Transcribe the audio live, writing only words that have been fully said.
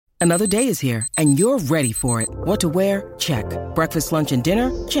Another day is here, and you're ready for it. What to wear? Check. Breakfast, lunch, and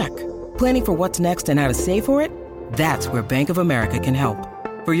dinner? Check. Planning for what's next and how to save for it? That's where Bank of America can help.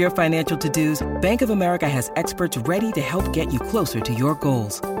 For your financial to-dos, Bank of America has experts ready to help get you closer to your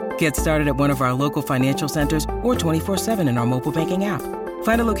goals. Get started at one of our local financial centers or 24/7 in our mobile banking app.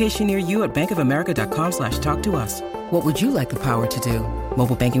 Find a location near you at bankofamerica.com/talktous. What would you like the power to do?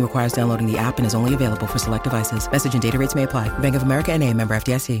 Mobile banking requires downloading the app and is only available for select devices. Message and data rates may apply. Bank of America N.A., member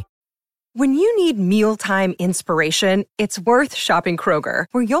FDIC. When you need mealtime inspiration, it's worth shopping Kroger,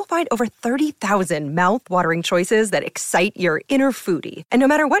 where you'll find over 30,000 mouth-watering choices that excite your inner foodie. And no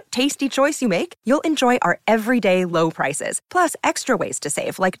matter what tasty choice you make, you'll enjoy our everyday low prices, plus extra ways to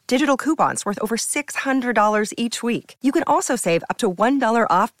save, like digital coupons worth over $600 each week. You can also save up to $1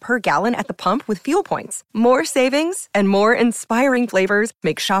 off per gallon at the pump with fuel points. More savings and more inspiring flavors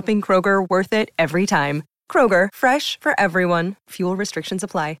make shopping Kroger worth it every time. Kroger, fresh for everyone. Fuel restrictions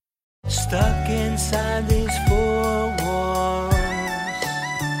apply. Stuck inside these four walls,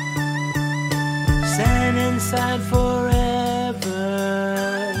 stand inside forever,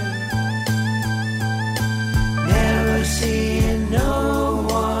 never seeing no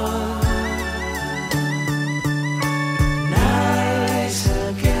one nice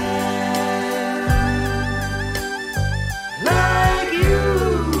again, like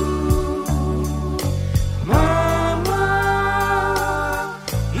you, Mama.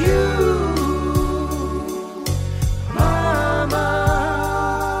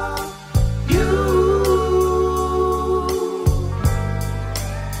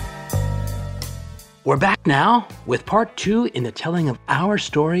 We're back now with part 2 in the telling of our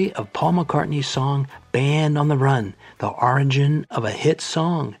story of Paul McCartney's song, Band on the Run, the origin of a hit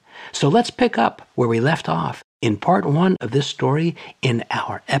song. So let's pick up where we left off in part 1 of this story in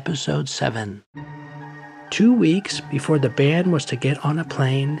our episode 7. 2 weeks before the band was to get on a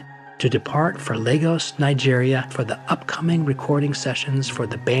plane to depart for Lagos, Nigeria for the upcoming recording sessions for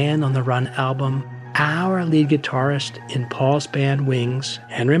the Band on the Run album, our lead guitarist in Paul's band Wings,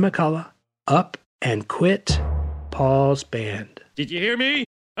 Henry McCullough, up and quit Paul's band. Did you hear me?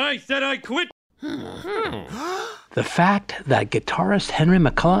 I said I quit. The fact that guitarist Henry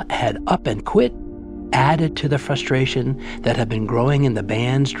McCullough had up and quit added to the frustration that had been growing in the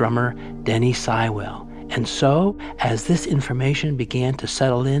band's drummer, Denny Sywell. And so, as this information began to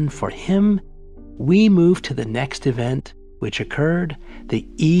settle in for him, we moved to the next event, which occurred the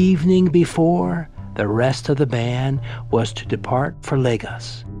evening before the rest of the band was to depart for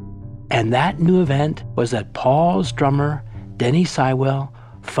Lagos. And that new event was that Paul's drummer, Denny Sywell,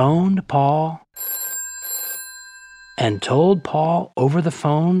 phoned Paul and told Paul over the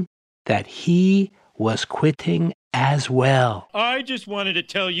phone that he was quitting as well. I just wanted to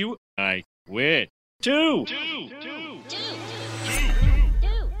tell you I quit. Too.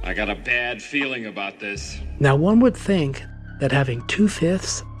 I got a bad feeling about this. Now, one would think that having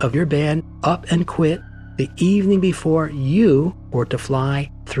 2/5 of your band up and quit the evening before you were to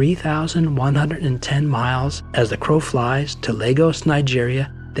fly 3,110 miles as the crow flies to Lagos, Nigeria,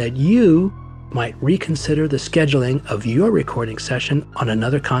 that you might reconsider the scheduling of your recording session on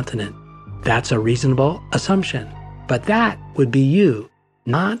another continent. That's a reasonable assumption. But that would be you,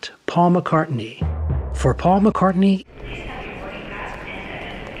 not Paul McCartney. For Paul McCartney,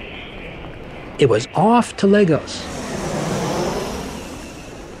 it was off to Lagos.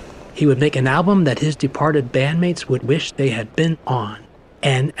 He would make an album that his departed bandmates would wish they had been on.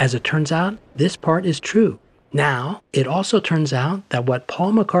 And as it turns out, this part is true. Now, it also turns out that what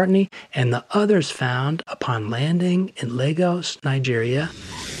Paul McCartney and the others found upon landing in Lagos, Nigeria,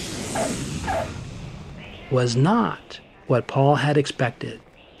 was not what Paul had expected.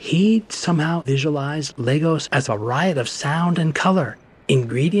 He somehow visualized Lagos as a riot of sound and color,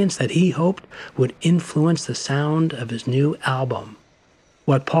 ingredients that he hoped would influence the sound of his new album.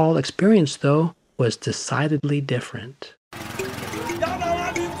 What Paul experienced, though, was decidedly different.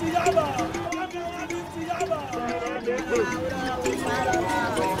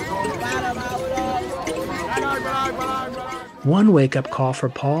 One wake-up call for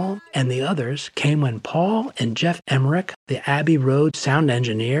Paul and the others came when Paul and Jeff Emmerich, the Abbey Road sound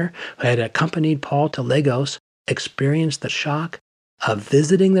engineer who had accompanied Paul to Lagos, experienced the shock of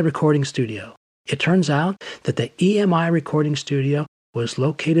visiting the recording studio. It turns out that the EMI recording studio was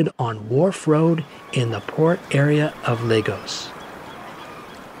located on Wharf Road in the port area of Lagos.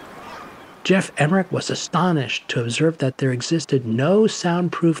 Jeff Emmerich was astonished to observe that there existed no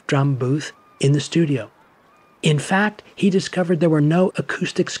soundproof drum booth in the studio. In fact, he discovered there were no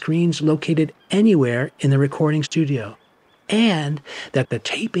acoustic screens located anywhere in the recording studio, and that the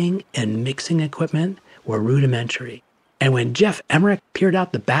taping and mixing equipment were rudimentary. And when Geoff Emerick peered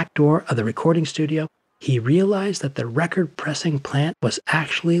out the back door of the recording studio, he realized that the record pressing plant was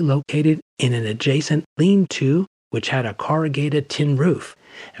actually located in an adjacent lean-to, which had a corrugated tin roof.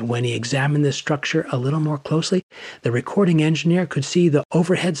 And when he examined this structure a little more closely, the recording engineer could see the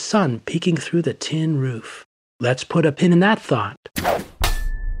overhead sun peeking through the tin roof. Let's put a pin in that thought.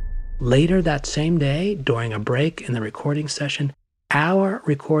 Later that same day, during a break in the recording session, our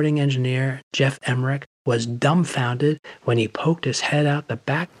recording engineer, Geoff Emerick, was dumbfounded when he poked his head out the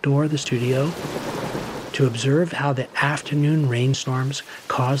back door of the studio to observe how the afternoon rainstorms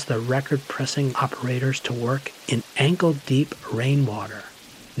caused the record pressing operators to work in ankle-deep rainwater.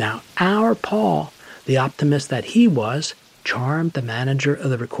 Now, our Paul, the optimist that he was, charmed the manager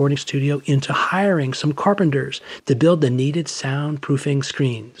of the recording studio into hiring some carpenters to build the needed soundproofing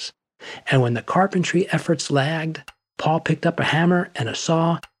screens. And when the carpentry efforts lagged, Paul picked up a hammer and a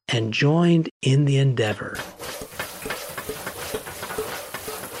saw and joined in the endeavor.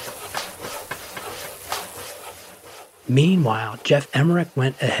 Meanwhile, Geoff Emerick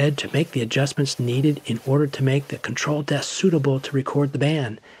went ahead to make the adjustments needed in order to make the control desk suitable to record the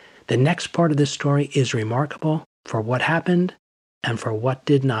band. The next part of this story is remarkable for what happened and for what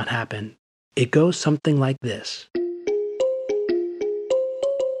did not happen. It goes something like this.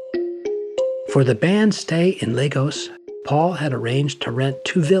 For the band's stay in Lagos, Paul had arranged to rent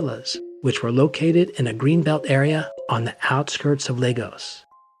 2 villas, which were located in a greenbelt area on the outskirts of Lagos.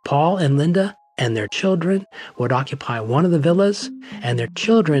 Paul and Linda and their children would occupy one of the villas, and their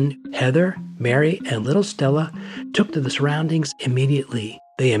children, Heather, Mary, and little Stella, took to the surroundings immediately.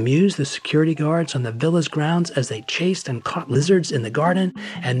 They amused the security guards on the villa's grounds as they chased and caught lizards in the garden,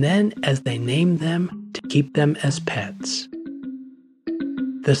 and then as they named them to keep them as pets.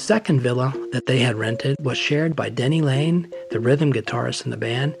 The second villa that they had rented was shared by Denny Lane, the rhythm guitarist in the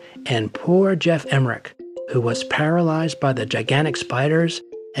band, and poor Geoff Emerick, who was paralyzed by the gigantic spiders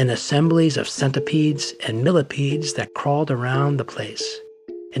and assemblies of centipedes and millipedes that crawled around the place.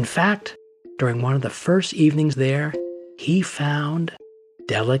 In fact, during one of the first evenings there, he found,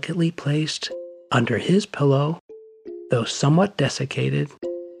 delicately placed under his pillow, though somewhat desiccated,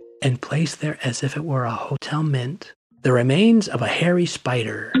 and placed there as if it were a hotel mint, the remains of a hairy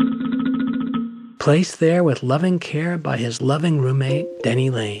spider, placed there with loving care by his loving roommate,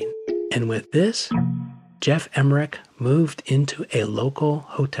 Denny Lane. And with this, Geoff Emerick moved into a local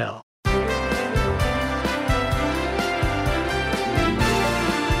hotel.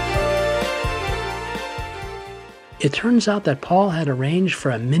 It turns out that Paul had arranged for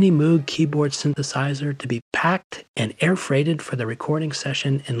a Mini Moog keyboard synthesizer to be packed and air freighted for the recording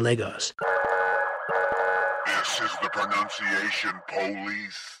session in Lagos. This is the pronunciation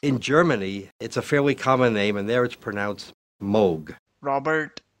police. In Germany, it's a fairly common name, and there it's pronounced Moog.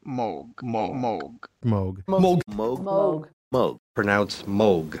 Robert Moog. Pronounced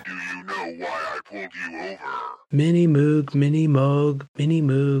Moog. Do you know why I pulled you over? Mini Moog, Mini Moog, Mini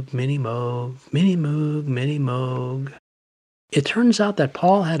Moog, Mini Moog, Mini Moog, Mini Moog. It turns out that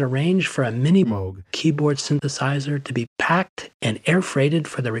Paul had arranged for a Mini Moog keyboard synthesizer to be packed and air freighted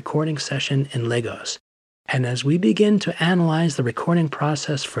for the recording session in Lagos. And as we begin to analyze the recording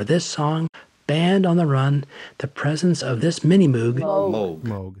process for this song, Band on the Run, the presence of this Mini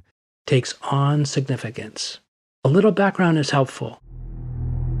Moog takes on significance. A little background is helpful.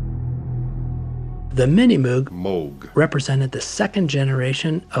 The Mini Moog represented the second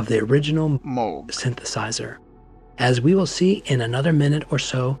generation of the original Moog synthesizer. As we will see in another minute or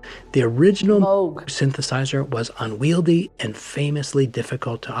so, the original Moog synthesizer was unwieldy and famously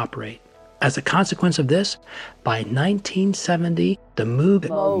difficult to operate. As a consequence of this, by 1970, the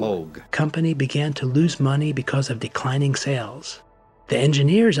Moog company began to lose money because of declining sales. The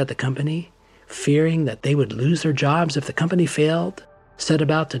engineers at the company, fearing that they would lose their jobs if the company failed, set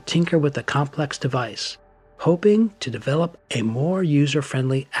about to tinker with the complex device, hoping to develop a more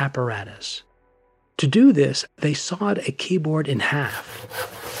user-friendly apparatus. To do this, they sawed a keyboard in half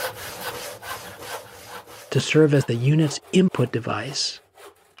to serve as the unit's input device.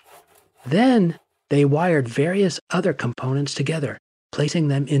 Then they wired various other components together, placing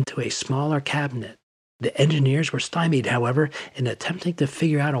them into a smaller cabinet. The engineers were stymied, however, in attempting to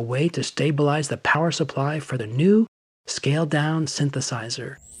figure out a way to stabilize the power supply for the new, scaled-down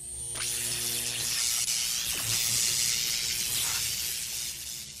synthesizer.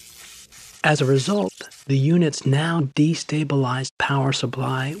 As a result, the unit's now destabilized power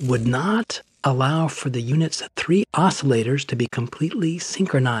supply would not allow for the unit's 3 oscillators to be completely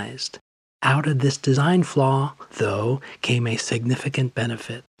synchronized. Out of this design flaw, though, came a significant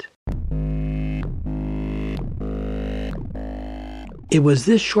benefit. It was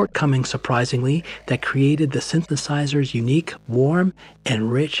this shortcoming, surprisingly, that created the synthesizer's unique, warm, and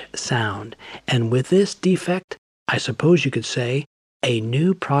rich sound. And with this defect, I suppose you could say, a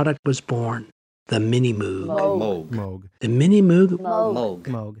new product was born, the Mini Moog. Moog. The Mini Moog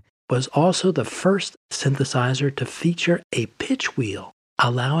Moog. was also the first synthesizer to feature a pitch wheel,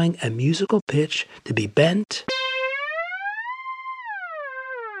 allowing a musical pitch to be bent,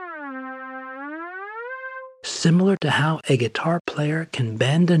 similar to how a guitar player can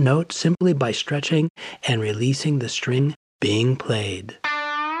bend a note simply by stretching and releasing the string being played.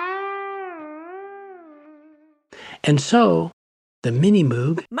 And so, the Mini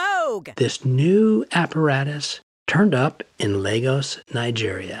Moog, this new apparatus, turned up in Lagos,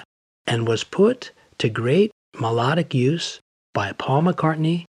 Nigeria, and was put to great melodic use by Paul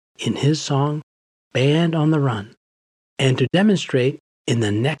McCartney in his song Band on the Run. And to demonstrate, in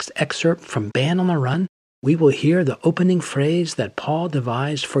the next excerpt from Band on the Run, we will hear the opening phrase that Paul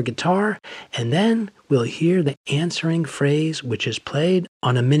devised for guitar, and then we'll hear the answering phrase which is played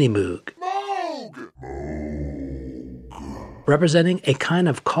on a Mini Moog, representing a kind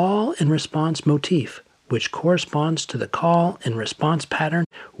of call and response motif, which corresponds to the call and response pattern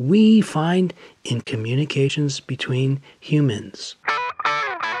we find in communications between humans.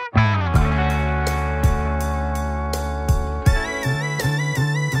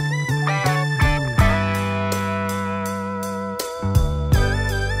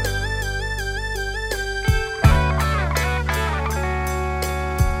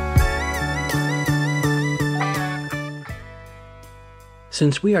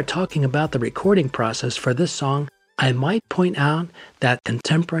 Since we are talking about the recording process for this song, I might point out that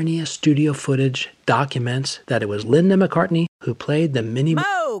contemporaneous studio footage documents that it was Linda McCartney who played the Mini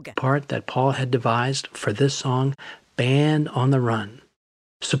Moog part that Paul had devised for this song, Band on the Run.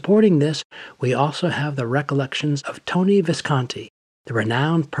 Supporting this, we also have the recollections of Tony Visconti, the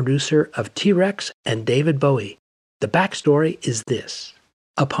renowned producer of T-Rex and David Bowie. The backstory is this.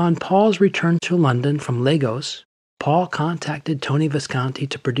 Upon Paul's return to London from Lagos, Paul contacted Tony Visconti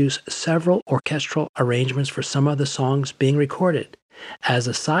to produce several orchestral arrangements for some of the songs being recorded. As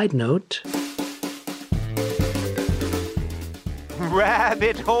a side note,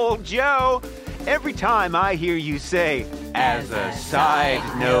 Rabbit Hole Joe, every time I hear you say, as a side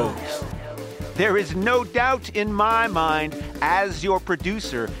note, there is no doubt in my mind, as your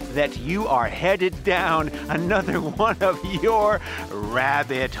producer, that you are headed down another one of your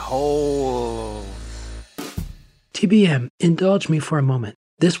rabbit holes. TBM, indulge me for a moment.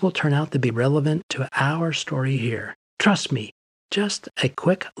 This will turn out to be relevant to our story here. Trust me, just a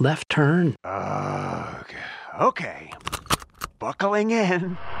quick left turn. Okay. Buckling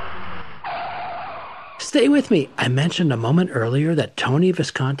in. Stay with me. I mentioned a moment earlier that Tony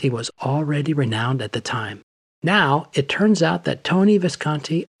Visconti was already renowned at the time. Now, it turns out that Tony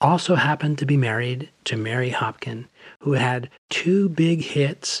Visconti also happened to be married to Mary Hopkin, who had two big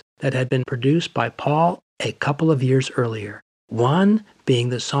hits that had been produced by Paul a couple of years earlier. One being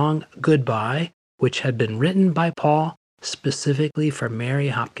the song Goodbye, which had been written by Paul specifically for Mary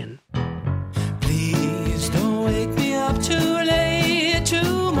Hopkin. Please don't wake me up too late.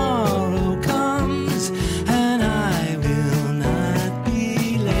 Tomorrow comes and I will not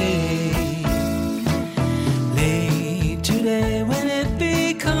be late. Late today when it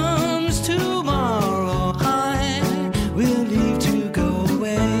becomes tomorrow, I will leave to go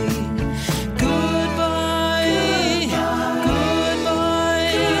away.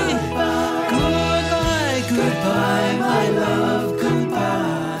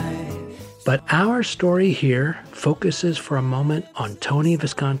 But our story here focuses for a moment on Tony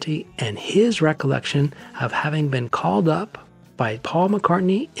Visconti and his recollection of having been called up by Paul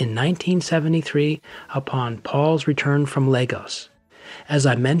McCartney in 1973 upon Paul's return from Lagos. As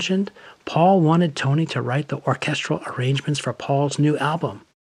I mentioned, Paul wanted Tony to write the orchestral arrangements for Paul's new album.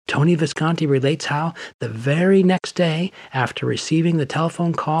 Tony Visconti relates how the very next day after receiving the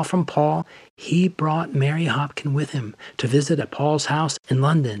telephone call from Paul, he brought Mary Hopkin with him to visit at Paul's house in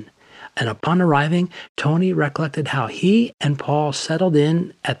London. And upon arriving, Tony recollected how he and Paul settled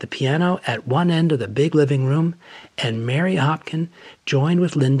in at the piano at one end of the big living room, and Mary Hopkin joined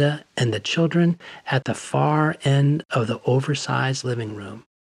with Linda and the children at the far end of the oversized living room.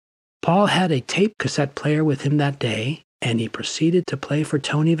 Paul had a tape cassette player with him that day, and he proceeded to play for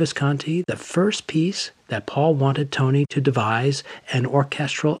Tony Visconti the first piece that Paul wanted Tony to devise an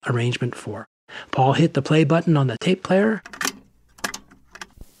orchestral arrangement for. Paul hit the play button on the tape player,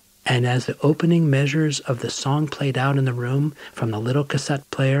 and as the opening measures of the song played out in the room from the little cassette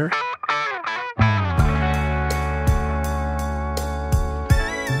player,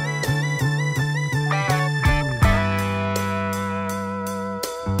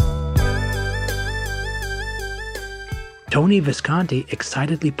 Tony Visconti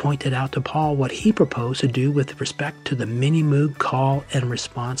excitedly pointed out to Paul what he proposed to do with respect to the Mini-Moog call and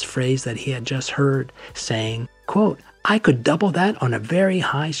response phrase that he had just heard, saying, quote, "I could double that on a very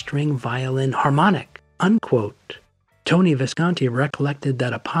high-string violin harmonic," unquote. Tony Visconti recollected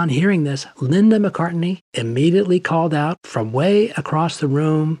that upon hearing this, Linda McCartney immediately called out from way across the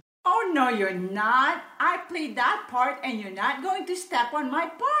room, "Oh, no, you're not. I played that part and you're not going to step on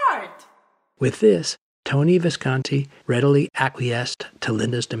my part." With this, Tony Visconti readily acquiesced to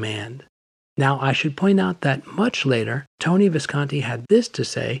Linda's demand. Now, I should point out that much later, Tony Visconti had this to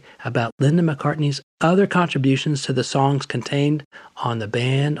say about Linda McCartney's other contributions to the songs contained on the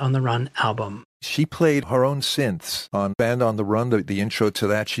Band on the Run album. She played her own synths on Band on the Run, the intro to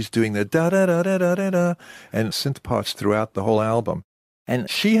that. She's doing the da-da-da-da-da-da-da and synth parts throughout the whole album. And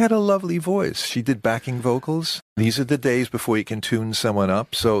she had a lovely voice. She did backing vocals. These are the days before you can tune someone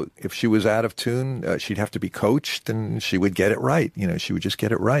up. So if she was out of tune, she'd have to be coached, and she would get it right. She would just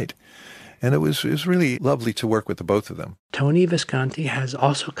get it right. And it was really lovely to work with the both of them. Tony Visconti has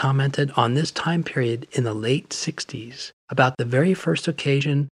also commented on this time period in the late 60s about the very first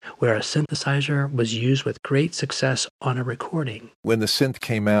occasion where a synthesizer was used with great success on a recording. When the synth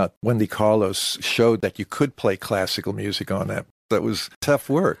came out, Wendy Carlos showed that you could play classical music on that. That was tough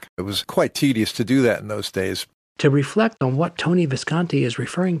work. It was quite tedious to do that in those days. To reflect on what Tony Visconti is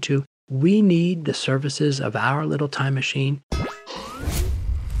referring to, we need the services of our little time machine,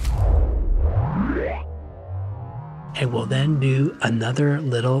 and we'll then do another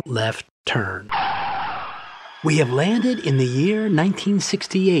little left turn. We have landed in the year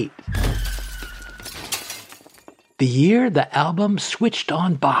 1968. The year the album Switched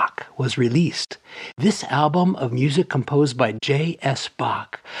on Bach was released. This album of music composed by J.S.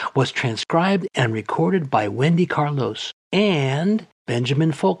 Bach was transcribed and recorded by Wendy Carlos and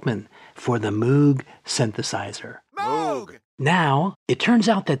Benjamin Folkman for the Moog synthesizer. Moog! Now, it turns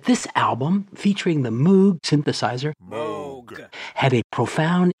out that this album, featuring the Moog synthesizer, Moog, had a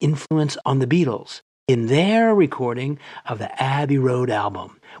profound influence on the Beatles in their recording of the Abbey Road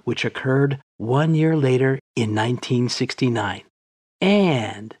album, which occurred 1 year later in 1969,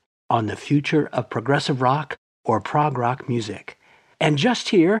 and on the future of progressive rock or prog rock music. And just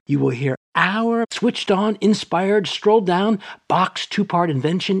here, you will hear our switched-on, inspired, strolled-down Bach's two-part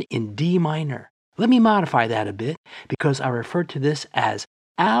invention in D minor. Let me modify that a bit, because I refer to this as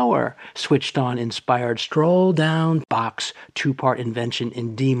our switched-on, inspired, stroll-down Bach's two-part invention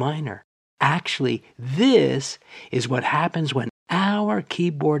in D minor. Actually, this is what happens when our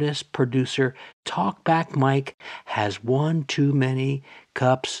keyboardist producer, Talkback Mike, has one too many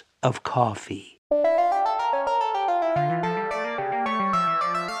cups of coffee.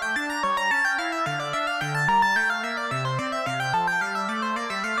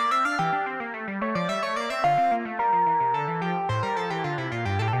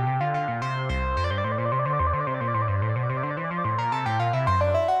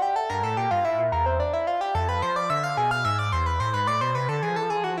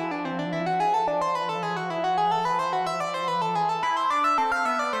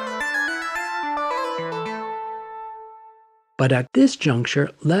 But at this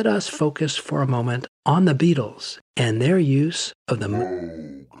juncture, let us focus for a moment on the Beatles and their use of the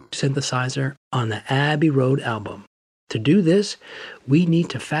Moog synthesizer on the Abbey Road album. To do this, we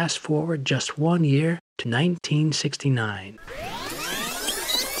need to fast forward just 1 year to 1969.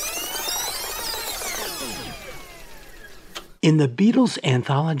 In the Beatles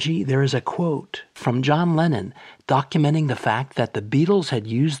anthology, there is a quote from John Lennon documenting the fact that the Beatles had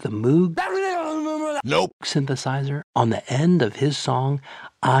used the Moog synthesizer on the end of his song,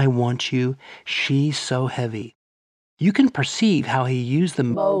 I Want You, She's So Heavy. You can perceive how he used the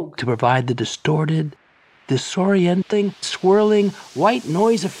Moog to provide the distorted, disorienting, swirling white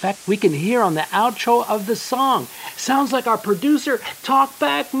noise effect we can hear on the outro of the song. Sounds like our producer,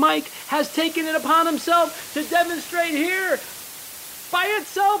 Talkback Mike, has taken it upon himself to demonstrate here. By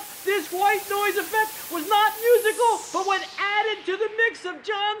itself, this white noise effect was not musical, but when added to the mix of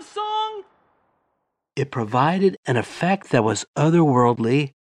John's song, it provided an effect that was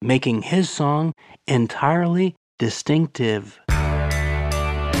otherworldly, making his song entirely distinctive.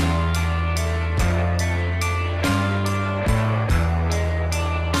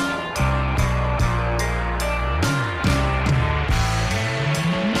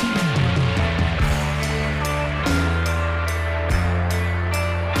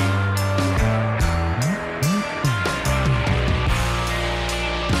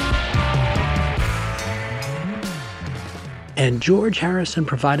 And George Harrison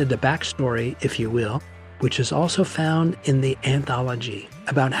provided the backstory, if you will, which is also found in the anthology,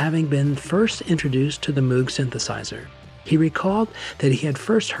 about having been first introduced to the Moog synthesizer. He recalled that he had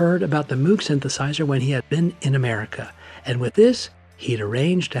first heard about the Moog synthesizer when he had been in America, and with this, he'd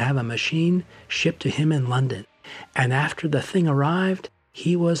arranged to have a machine shipped to him in London. And after the thing arrived,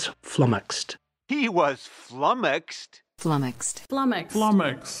 he was flummoxed. He was flummoxed? Flummoxed.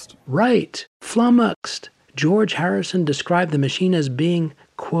 Right, flummoxed. George Harrison described the machine as being,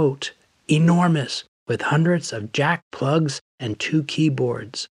 quote, enormous, with hundreds of jack plugs and 2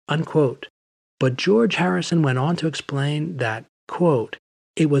 keyboards, unquote. But George Harrison went on to explain that, quote,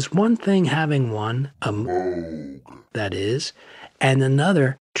 it was one thing having one, a Moog, that is, and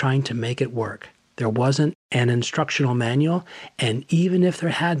another trying to make it work. There wasn't an instructional manual, and even if there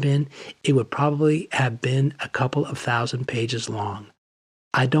had been, it would probably have been a couple of thousand pages long.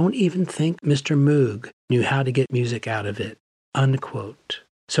 I don't even think Mr. Moog knew how to get music out of it, unquote.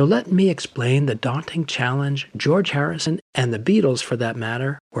 So let me explain the daunting challenge George Harrison, and the Beatles for that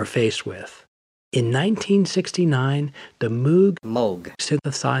matter, were faced with. In 1969, the Moog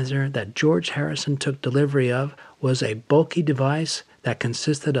synthesizer that George Harrison took delivery of was a bulky device that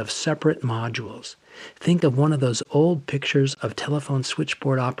consisted of separate modules. Think of one of those old pictures of telephone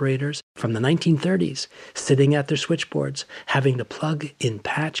switchboard operators from the 1930s, sitting at their switchboards, having to plug in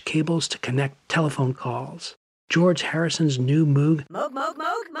patch cables to connect telephone calls. George Harrison's new Moog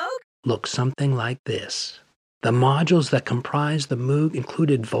looked something like this. The modules that comprised the Moog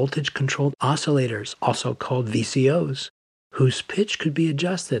included voltage-controlled oscillators, also called VCOs, whose pitch could be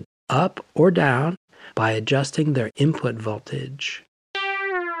adjusted up or down by adjusting their input voltage.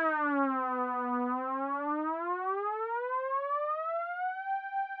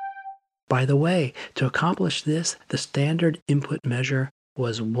 By the way, to accomplish this, the standard input measure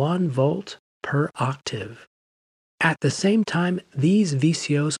was 1 volt per octave. At the same time, these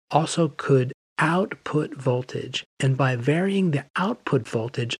VCOs also could output voltage, and by varying the output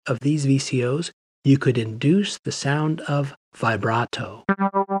voltage of these VCOs, you could induce the sound of vibrato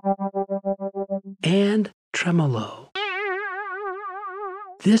and tremolo.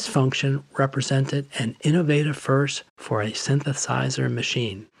 This function represented an innovative first for a synthesizer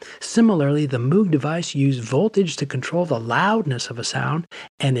machine. Similarly, the Moog device used voltage to control the loudness of a sound,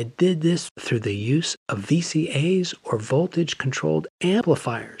 and it did this through the use of VCAs or voltage-controlled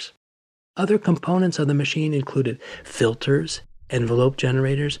amplifiers. Other components of the machine included filters, envelope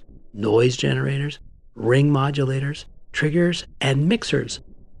generators, noise generators, ring modulators, triggers, and mixers,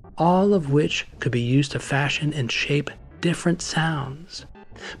 all of which could be used to fashion and shape different sounds.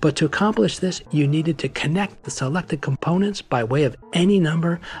 But to accomplish this, you needed to connect the selected components by way of any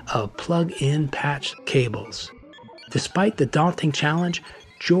number of plug-in patch cables. Despite the daunting challenge,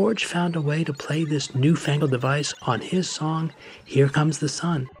 George found a way to play this newfangled device on his song, Here Comes the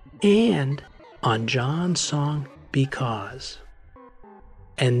Sun, and on John's song, Because.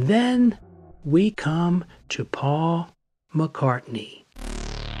 And then we come to Paul McCartney.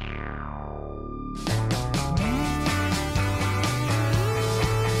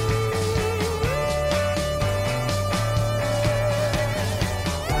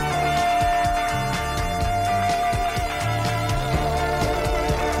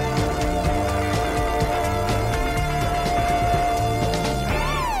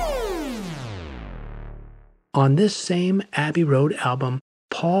 On this same Abbey Road album,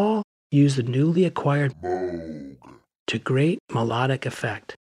 Paul used the newly acquired Moog to great melodic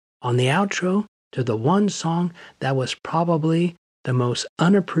effect. On the outro to the one song that was probably the most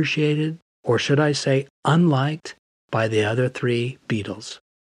unappreciated, or should I say unliked, by the other 3 Beatles.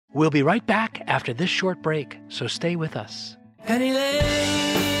 We'll be right back after this short break, so stay with us. Penny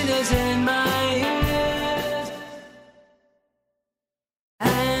Lane is in my ears,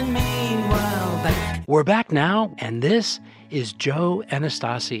 and meanwhile back. We're back now, and this is Joe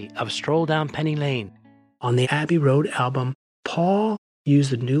Anastasi of Stroll Down Penny Lane. On the Abbey Road album, Paul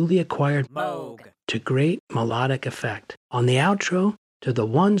used the newly acquired Moog to great melodic effect. On the outro to the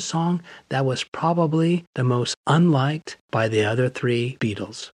one song that was probably the most unliked by the other 3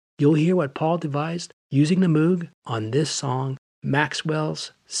 Beatles. You'll hear what Paul devised using the Moog on this song,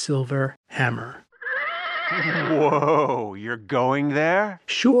 Maxwell's Silver Hammer. Whoa, you're going there?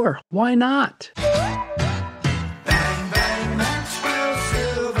 Sure, why not?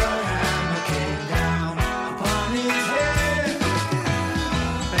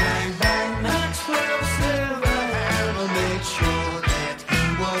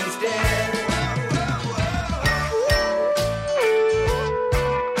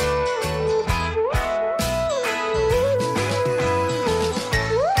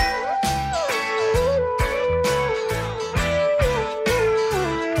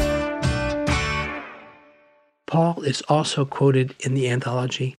 Paul is also quoted in the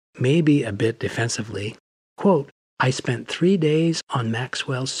anthology, maybe a bit defensively, quote, I spent 3 days on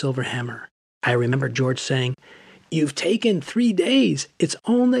Maxwell's Silver Hammer. I remember George saying, "You've taken 3 days. It's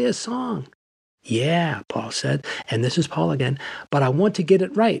only a song." "Yeah," Paul said, and this is Paul again, "but I want to get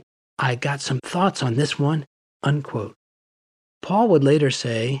it right. I got some thoughts on this one," unquote. Paul would later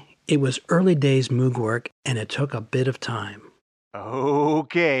say it was early days Moog work and it took a bit of time.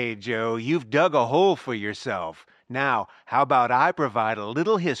 Okay, Joe, you've dug a hole for yourself. Now, how about I provide a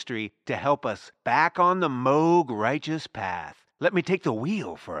little history to help us back on the Moog righteous path? Let me take the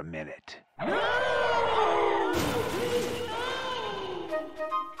wheel for a minute.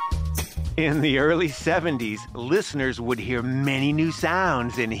 In the early 70s, listeners would hear many new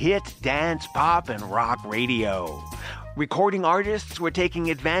sounds in hit, dance, pop, and rock radio. Recording artists were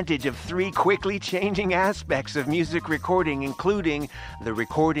taking advantage of 3 quickly changing aspects of music recording, including the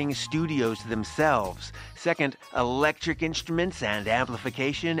recording studios themselves. Second, electric instruments and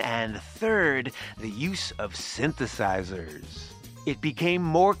amplification. And third, the use of synthesizers. It became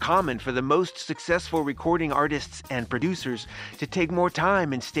more common for the most successful recording artists and producers to take more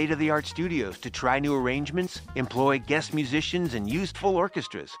time in state-of-the-art studios to try new arrangements, employ guest musicians, and use full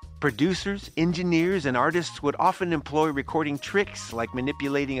orchestras. Producers, engineers, and artists would often employ recording tricks like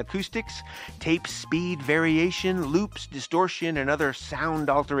manipulating acoustics, tape speed variation, loops, distortion, and other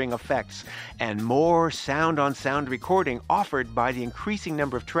sound-altering effects, and more sound-on-sound recording offered by the increasing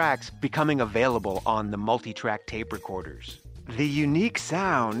number of tracks becoming available on the multi-track tape recorders. The unique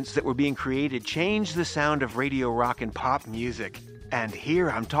sounds that were being created changed the sound of radio rock and pop music. And here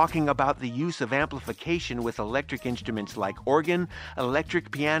I'm talking about the use of amplification with electric instruments like organ,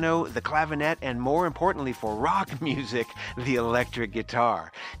 electric piano, the clavinet, and more importantly for rock music, the electric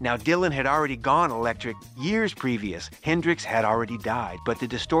guitar. Now, Dylan had already gone electric years previous. Hendrix had already died, but the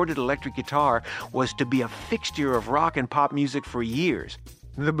distorted electric guitar was to be a fixture of rock and pop music for years.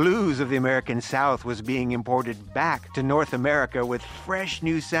 The blues of the American South was being imported back to North America with fresh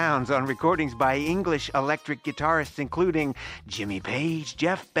new sounds on recordings by English electric guitarists including Jimmy Page,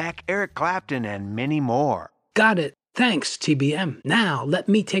 Jeff Beck, Eric Clapton, and many more. Got it. Thanks, TBM. Now, let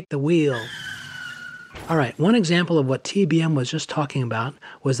me take the wheel. All right, one example of what TBM was just talking about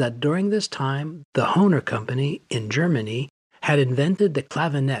was that during this time, the Hohner Company in Germany had invented the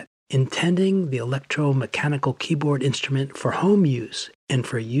clavinet, intending the electromechanical keyboard instrument for home use and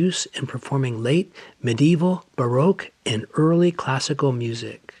for use in performing late medieval, Baroque, and early classical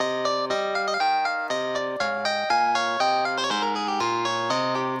music.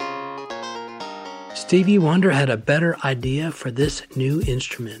 Stevie Wonder had a better idea for this new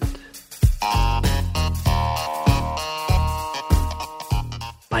instrument.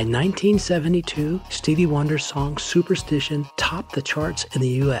 By 1972, Stevie Wonder's song Superstition topped the charts in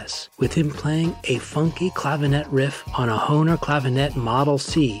the US, with him playing a funky clavinet riff on a Hohner clavinet Model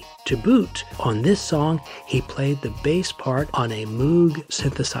C. To boot, on this song, he played the bass part on a Moog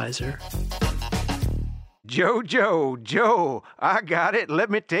synthesizer. Joe, I got it. Let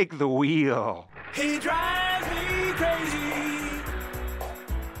me take the wheel. He drives me crazy.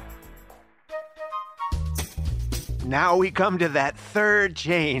 Now we come to that third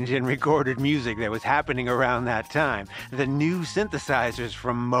change in recorded music that was happening around that time. The new synthesizers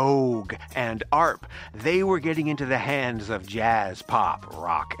from Moog and ARP. They were getting into the hands of jazz, pop,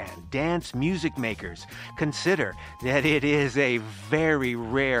 rock, and dance music makers. Consider that it is a very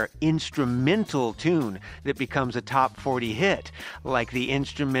rare instrumental tune that becomes a top 40 hit, like the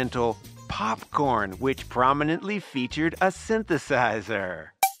instrumental Popcorn, which prominently featured a synthesizer.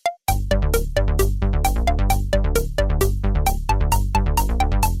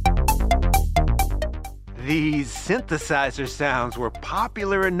 These synthesizer sounds were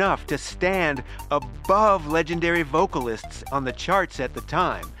popular enough to stand above legendary vocalists on the charts at the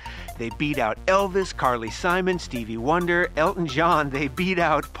time. They beat out Elvis, Carly Simon, Stevie Wonder, Elton John. They beat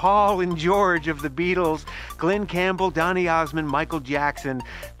out Paul and George of the Beatles, Glenn Campbell, Donny Osmond, Michael Jackson.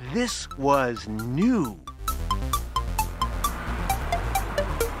 This was new.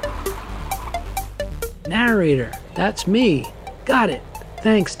 Narrator, that's me. Got it.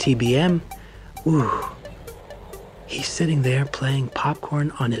 Thanks, TBM. Ooh. He's sitting there playing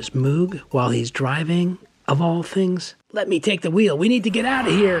Popcorn on his Moog while he's driving, of all things. Let me take the wheel. We need to get out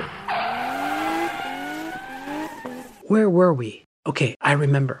of here. Where were we? Okay, I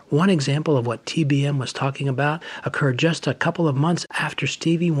remember. One example of what TBM was talking about occurred just a couple of months after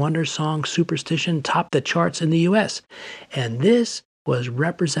Stevie Wonder's song Superstition topped the charts in the US. And this was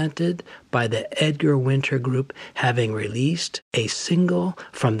represented by the Edgar Winter Group having released a single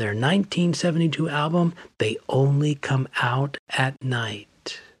from their 1972 album, They Only Come Out at Night.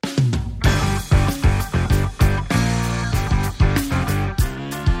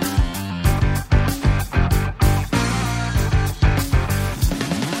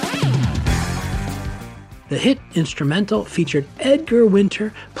 The hit instrumental featured Edgar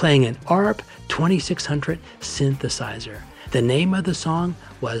Winter playing an ARP 2600 synthesizer. The name of the song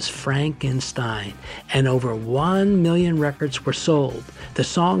was Frankenstein, and over 1 million records were sold. The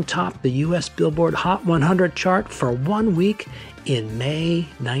song topped the U.S. Billboard Hot 100 chart for 1 week in May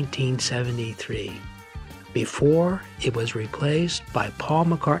 1973, before it was replaced by Paul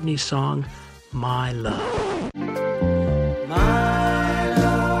McCartney's song, My Love. My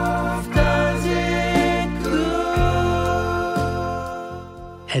love does it good.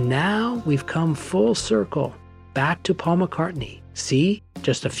 And now we've come full circle, back to Paul McCartney. See,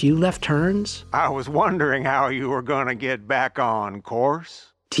 just a few left turns. I was wondering how you were going to get back on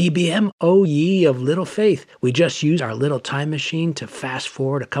course. TBM, oh ye of little faith. We just used our little time machine to fast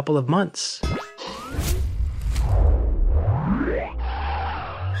forward a couple of months.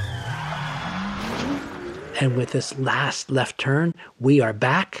 And with this last left turn, we are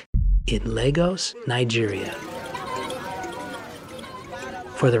back in Lagos, Nigeria,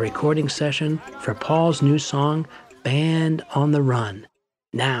 for the recording session for Paul's new song, Band on the Run.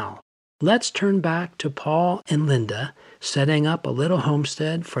 Now, let's turn back to Paul and Linda setting up a little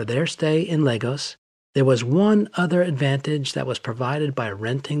homestead for their stay in Lagos. There was one other advantage that was provided by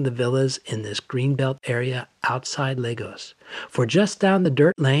renting the villas in this greenbelt area outside Lagos. For just down the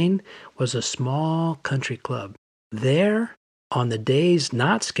dirt lane was a small country club. There, on the days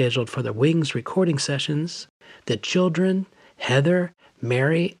not scheduled for the Wings recording sessions, the children, Heather,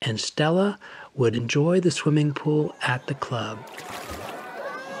 Mary, and Stella, would enjoy the swimming pool at the club.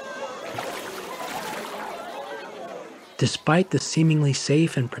 Despite the seemingly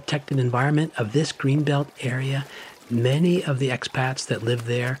safe and protected environment of this greenbelt area, many of the expats that live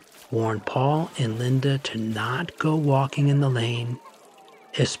there warned Paul and Linda to not go walking in the lane,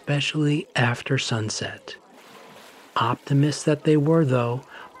 especially after sunset. Optimists that they were, though,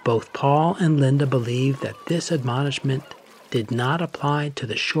 both Paul and Linda believed that this admonishment did not apply to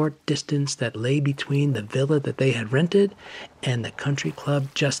the short distance that lay between the villa that they had rented and the country club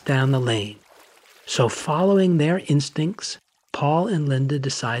just down the lane. So following their instincts, Paul and Linda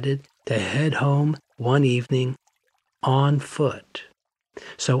decided to head home one evening on foot.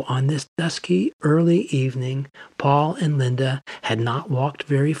 So on this dusky early evening, Paul and Linda had not walked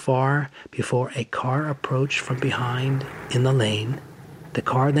very far before a car approached from behind in the lane. The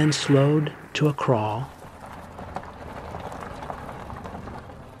car then slowed to a crawl.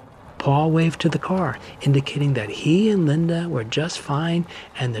 Paul waved to the car, indicating that he and Linda were just fine,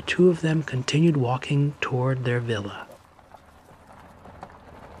 and the two of them continued walking toward their villa.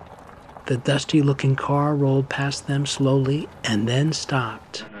 The dusty-looking car rolled past them slowly and then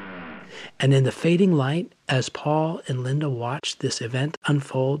stopped. And in the fading light, as Paul and Linda watched this event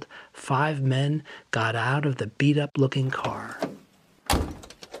unfold, 5 men got out of the beat-up-looking car.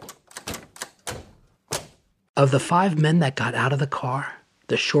 Of the 5 men that got out of the car,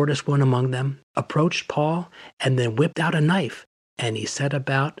 the shortest one among them approached Paul and then whipped out a knife, and he set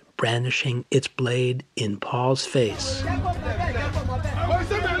about brandishing its blade in Paul's face.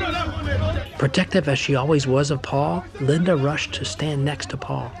 Protective as she always was of Paul, Linda rushed to stand next to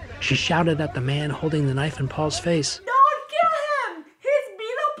Paul. She shouted at the man holding the knife in Paul's face, "Don't kill him! He's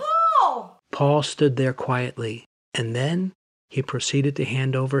Beetle Paul!" Paul stood there quietly, and then he proceeded to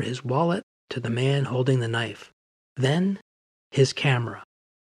hand over his wallet to the man holding the knife. Then his camera.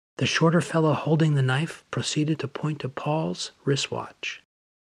 The shorter fellow holding the knife proceeded to point to Paul's wristwatch.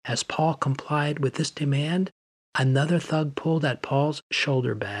 As Paul complied with this demand, another thug pulled at Paul's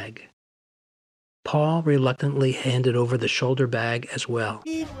shoulder bag. Paul reluctantly handed over the shoulder bag as well.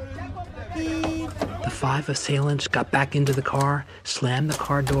 The 5 assailants got back into the car, slammed the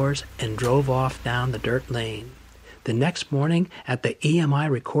car doors, and drove off down the dirt lane. The next morning at the EMI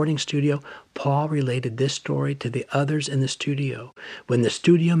recording studio, Paul related this story to the others in the studio. When the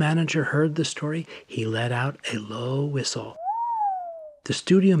studio manager heard the story, he let out a low whistle. The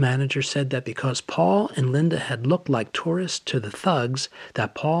studio manager said that because Paul and Linda had looked like tourists to the thugs,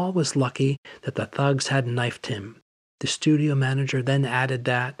 that Paul was lucky that the thugs hadn't knifed him. The studio manager then added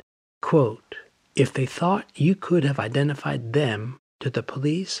that, quote, "If they thought you could have identified them to the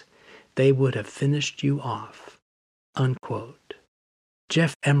police, they would have finished you off." Unquote.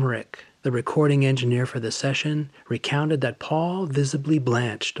 Jeff Emmerich, the recording engineer for the session, recounted that Paul visibly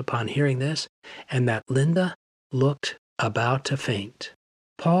blanched upon hearing this and that Linda looked about to faint.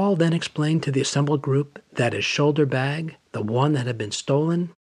 Paul then explained to the assembled group that his shoulder bag, the one that had been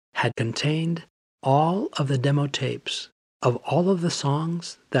stolen, had contained all of the demo tapes of all of the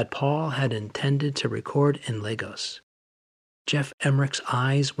songs that Paul had intended to record in Lagos. Jeff Emmerich's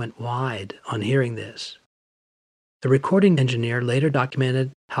eyes went wide on hearing this. The recording engineer later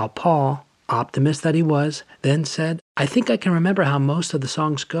documented how Paul, optimist that he was, then said, "I think I can remember how most of the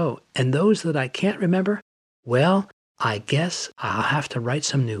songs go, and those that I can't remember, well, I guess I'll have to write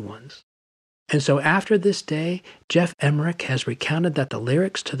some new ones." And so after this day, Geoff Emerick has recounted that the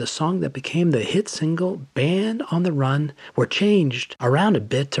lyrics to the song that became the hit single, Band on the Run, were changed around a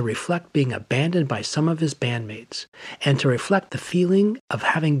bit to reflect being abandoned by some of his bandmates, and to reflect the feeling of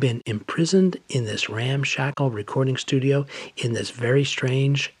having been imprisoned in this ramshackle recording studio in this very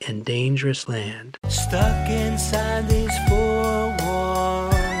strange and dangerous land. Stuck inside these four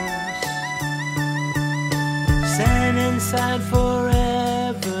walls, sand inside forever.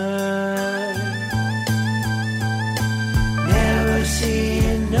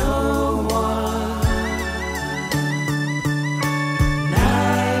 Seeing no one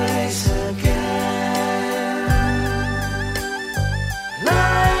nice again,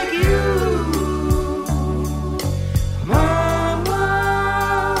 like you, Mama,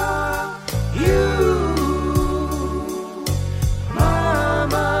 you,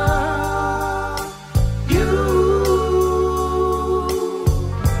 Mama, you.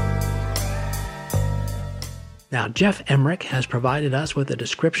 Now, Geoff Emerick has provided us with a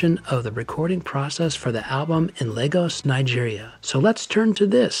description of the recording process for the album in Lagos, Nigeria. So let's turn to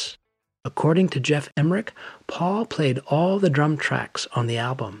this. According to Geoff Emerick, Paul played all the drum tracks on the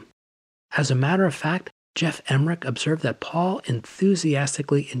album. As a matter of fact, Geoff Emerick observed that Paul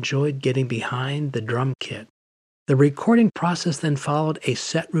enthusiastically enjoyed getting behind the drum kit. The recording process then followed a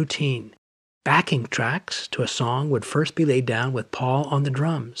set routine. Backing tracks to a song would first be laid down with Paul on the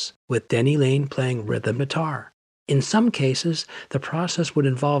drums, with Denny Laine playing rhythm guitar. In some cases, the process would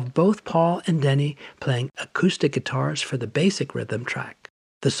involve both Paul and Denny playing acoustic guitars for the basic rhythm track.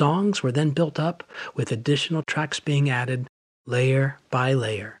 The songs were then built up, with additional tracks being added, layer by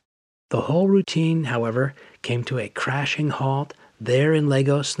layer. The whole routine, however, came to a crashing halt there in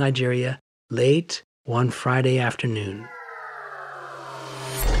Lagos, Nigeria, late one Friday afternoon.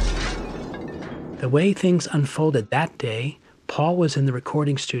 The way things unfolded that day, Paul was in the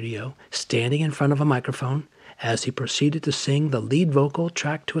recording studio, standing in front of a microphone, as he proceeded to sing the lead vocal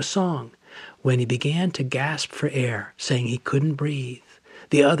track to a song, when he began to gasp for air, saying he couldn't breathe.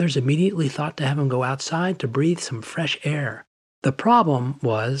 The others immediately thought to have him go outside to breathe some fresh air. The problem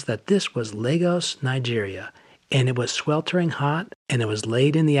was that this was Lagos, Nigeria, and it was sweltering hot, and it was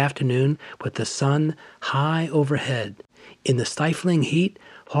late in the afternoon with the sun high overhead. In the stifling heat,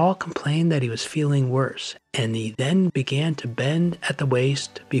 Paul complained that he was feeling worse, and he then began to bend at the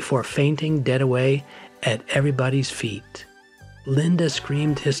waist before fainting dead away at everybody's feet. Linda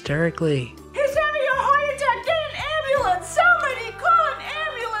screamed hysterically, "He's having a heart attack! Get an ambulance! Somebody call an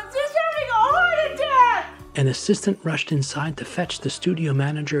ambulance! He's having a heart attack!" An assistant rushed inside to fetch the studio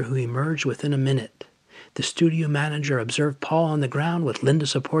manager, who emerged within a minute. The studio manager observed Paul on the ground with Linda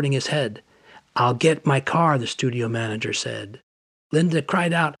supporting his head. "I'll get my car," the studio manager said. Linda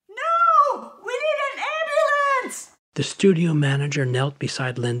cried out, "No! We need an ambulance!" The studio manager knelt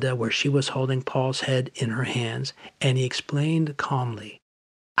beside Linda where she was holding Paul's head in her hands, and he explained calmly,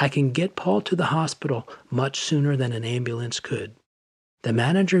 "I can get Paul to the hospital much sooner than an ambulance could." The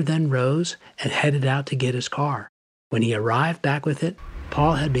manager then rose and headed out to get his car. When he arrived back with it,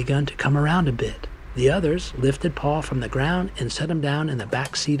 Paul had begun to come around a bit. The others lifted Paul from the ground and set him down in the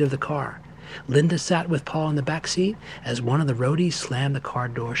back seat of the car. Linda sat with Paul in the back seat as one of the roadies slammed the car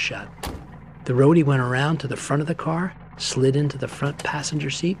door shut. The roadie went around to the front of the car, slid into the front passenger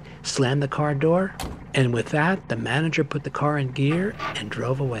seat, slammed the car door, and with that, the manager put the car in gear and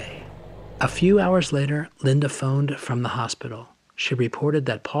drove away. A few hours later, Linda phoned from the hospital. She reported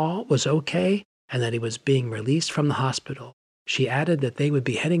that Paul was okay and that he was being released from the hospital. She added that they would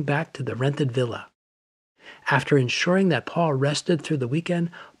be heading back to the rented villa. After ensuring that Paul rested through the weekend,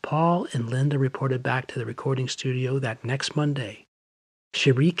 Paul and Linda reported back to the recording studio that next Monday.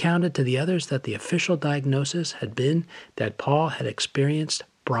 She recounted to the others that the official diagnosis had been that Paul had experienced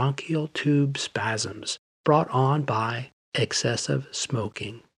bronchial tube spasms brought on by excessive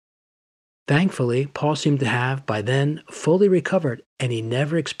smoking. Thankfully, Paul seemed to have, by then, fully recovered, and he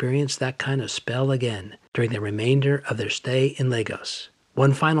never experienced that kind of spell again during the remainder of their stay in Lagos.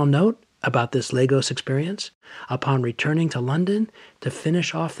 One final note about this Lagos experience: upon returning to London to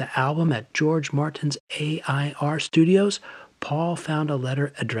finish off the album at George Martin's AIR Studios, Paul found a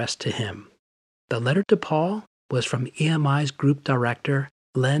letter addressed to him. The letter to Paul was from EMI's group director,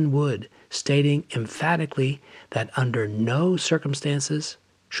 Len Wood, stating emphatically that under no circumstances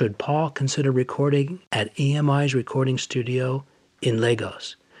should Paul consider recording at EMI's recording studio in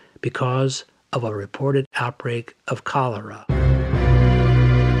Lagos because of a reported outbreak of cholera.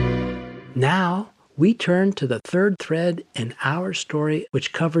 Now, we turn to the third thread in our story,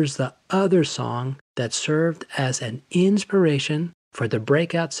 which covers the other song that served as an inspiration for the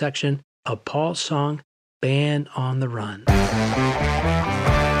breakout section of Paul's song, Band on the Run.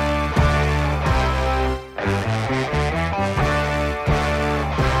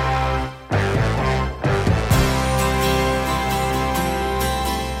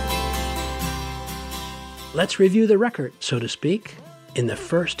 Let's review the record, so to speak. In the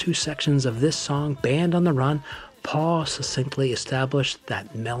first two sections of this song, Band on the Run, Paul succinctly established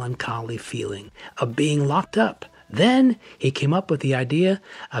that melancholy feeling of being locked up. Then he came up with the idea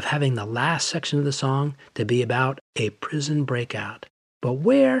of having the last section of the song to be about a prison breakout. But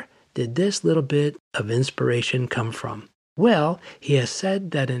where did this little bit of inspiration come from? Well, he has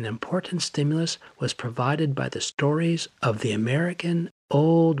said that an important stimulus was provided by the stories of the American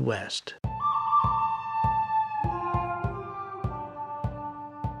Old West.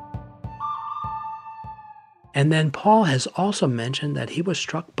 And then Paul has also mentioned that he was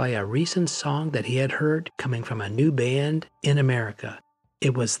struck by a recent song that he had heard coming from a new band in America.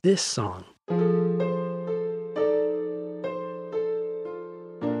 It was this song.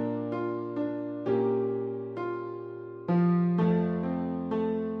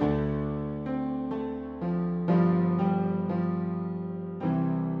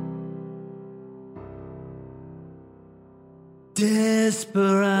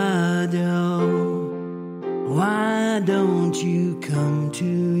 Desperado, why don't you come to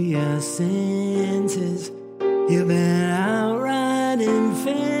your senses? You've been out riding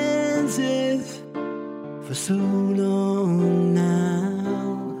fences for so long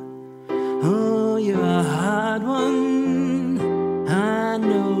now. Oh, you're a hard one. I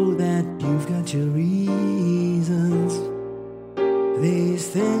know that you've got your reasons. These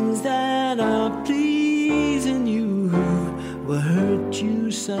things that are pleasing you will hurt you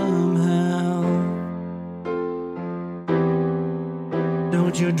somehow.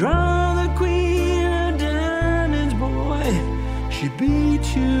 Don't you draw the queen of diamonds, boy. She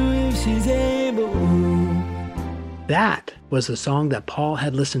beats you if she's able. That was the song that Paul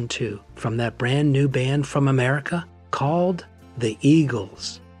had listened to from that brand new band from America called The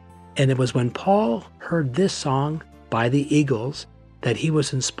Eagles. And it was when Paul heard this song by The Eagles that he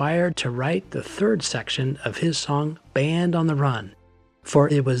was inspired to write the third section of his song, Band on the Run. For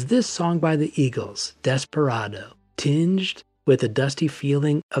it was this song by The Eagles, Desperado, tinged with the dusty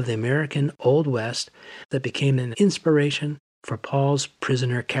feeling of the American Old West, that became an inspiration for Paul's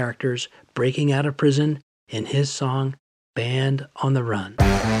prisoner characters breaking out of prison in his song, Band on the Run.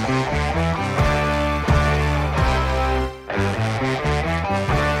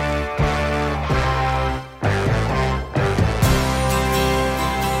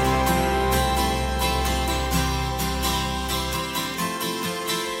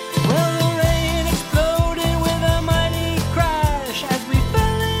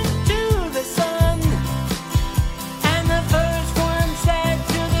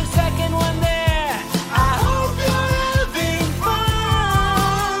 I hope you're having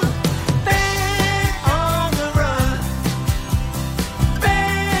fun.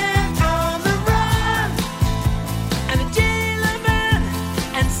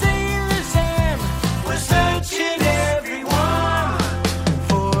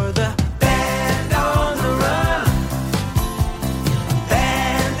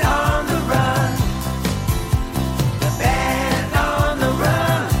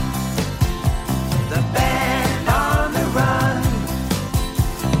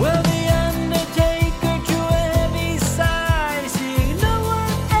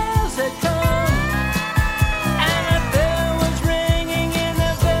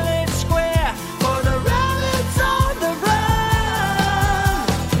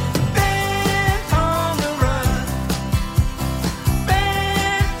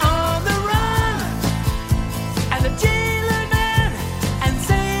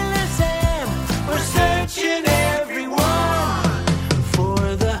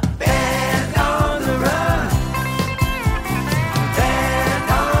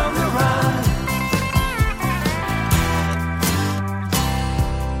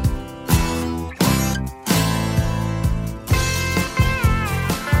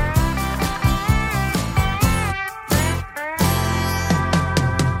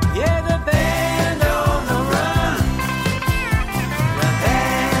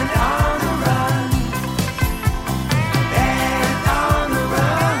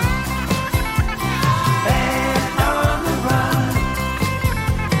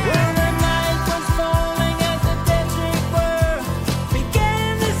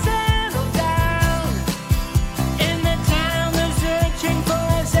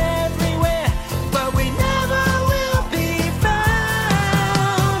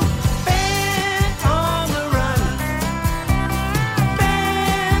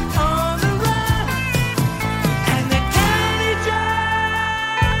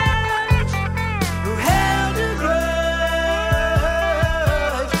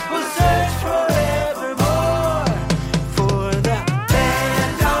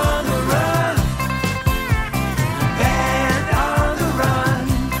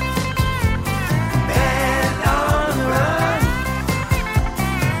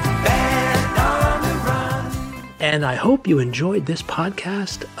 And I hope you enjoyed this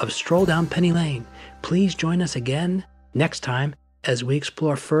podcast of Stroll Down Penny Lane. Please join us again next time as we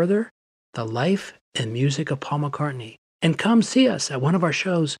explore further the life and music of Paul McCartney. And come see us at one of our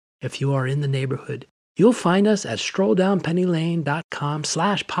shows if you are in the neighborhood. You'll find us at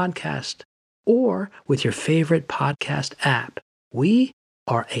strolldownpennylane.com/podcast or with your favorite podcast app. We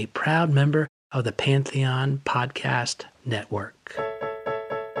are a proud member of the Pantheon Podcast Network.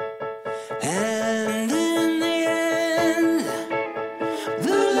 And